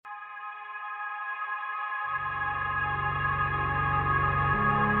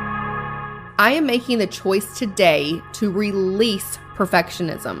I am making the choice today to release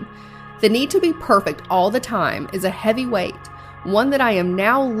perfectionism. The need to be perfect all the time is a heavy weight, one that I am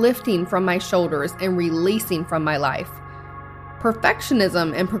now lifting from my shoulders and releasing from my life.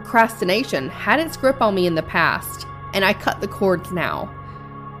 Perfectionism and procrastination had its grip on me in the past, and I cut the cords now.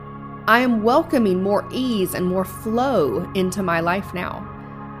 I am welcoming more ease and more flow into my life now.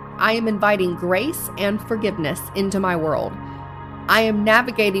 I am inviting grace and forgiveness into my world. I am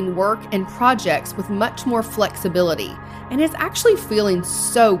navigating work and projects with much more flexibility, and it's actually feeling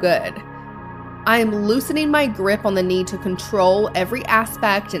so good. I am loosening my grip on the need to control every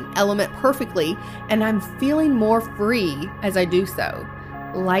aspect and element perfectly, and I'm feeling more free as I do so.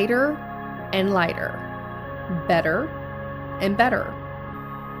 Lighter and lighter. Better and better.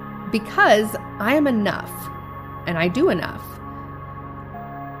 Because I am enough, and I do enough.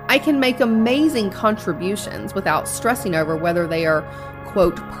 I can make amazing contributions without stressing over whether they are,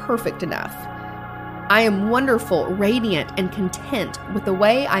 quote, perfect enough. I am wonderful, radiant, and content with the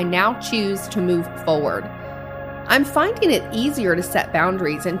way I now choose to move forward. I'm finding it easier to set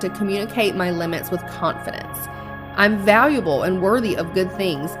boundaries and to communicate my limits with confidence. I'm valuable and worthy of good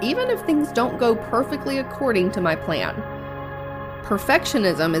things, even if things don't go perfectly according to my plan.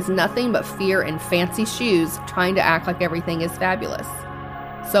 Perfectionism is nothing but fear in fancy shoes trying to act like everything is fabulous.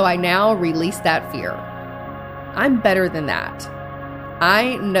 So I now release that fear. I'm better than that.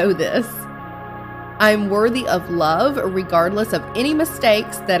 I know this. I'm worthy of love regardless of any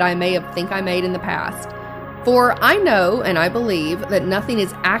mistakes that I may think I made in the past. For I know and I believe that nothing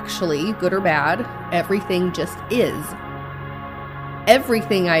is actually good or bad. Everything just is.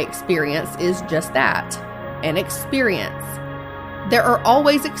 Everything I experience is just that, an experience. There are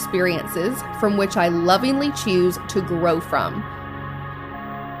always experiences from which I lovingly choose to grow from.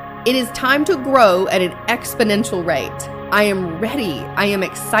 It is time to grow at an exponential rate. I am ready. I am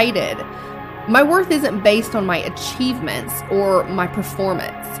excited. My worth isn't based on my achievements or my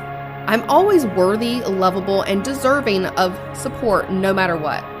performance. I'm always worthy, lovable, and deserving of support no matter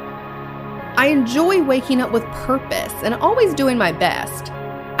what. I enjoy waking up with purpose and always doing my best.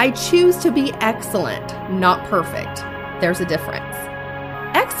 I choose to be excellent, not perfect. There's a difference.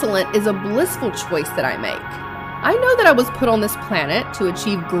 Excellent is a blissful choice that I make. I know that I was put on this planet to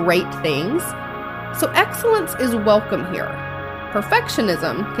achieve great things, so excellence is welcome here.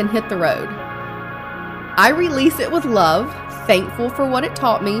 Perfectionism can hit the road. I release it with love, thankful for what it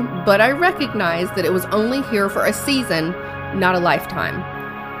taught me, but I recognize that it was only here for a season, not a lifetime.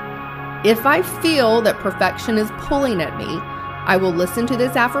 If I feel that perfection is pulling at me, I will listen to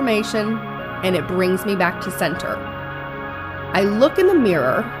this affirmation, and it brings me back to center. I look in the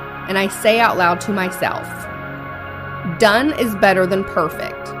mirror, and I say out loud to myself, done is better than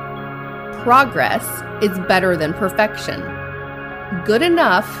perfect. Progress is better than perfection. Good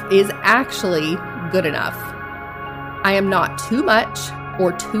enough is actually good enough. I am not too much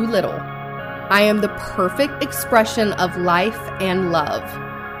or too little. I am the perfect expression of life and love.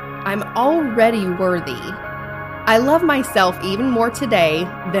 I'm already worthy. I love myself even more today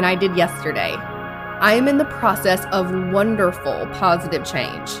than I did yesterday. I am in the process of wonderful positive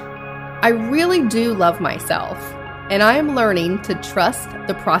change. I really do love myself, and I am learning to trust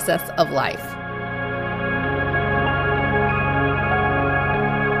the process of life.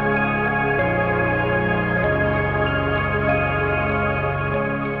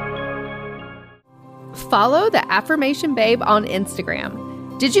 Follow the Affirmation Babe on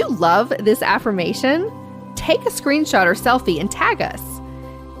Instagram. Did you love this affirmation? Take a screenshot or selfie and tag us.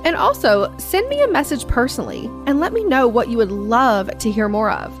 And also, send me a message personally and let me know what you would love to hear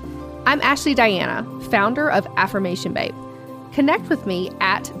more of. I'm Ashley Diana, founder of Affirmation Babe. Connect with me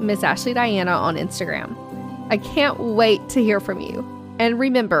at Miss Ashley Diana on Instagram. I can't wait to hear from you. And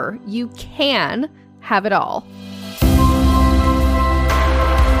remember, you can have it all.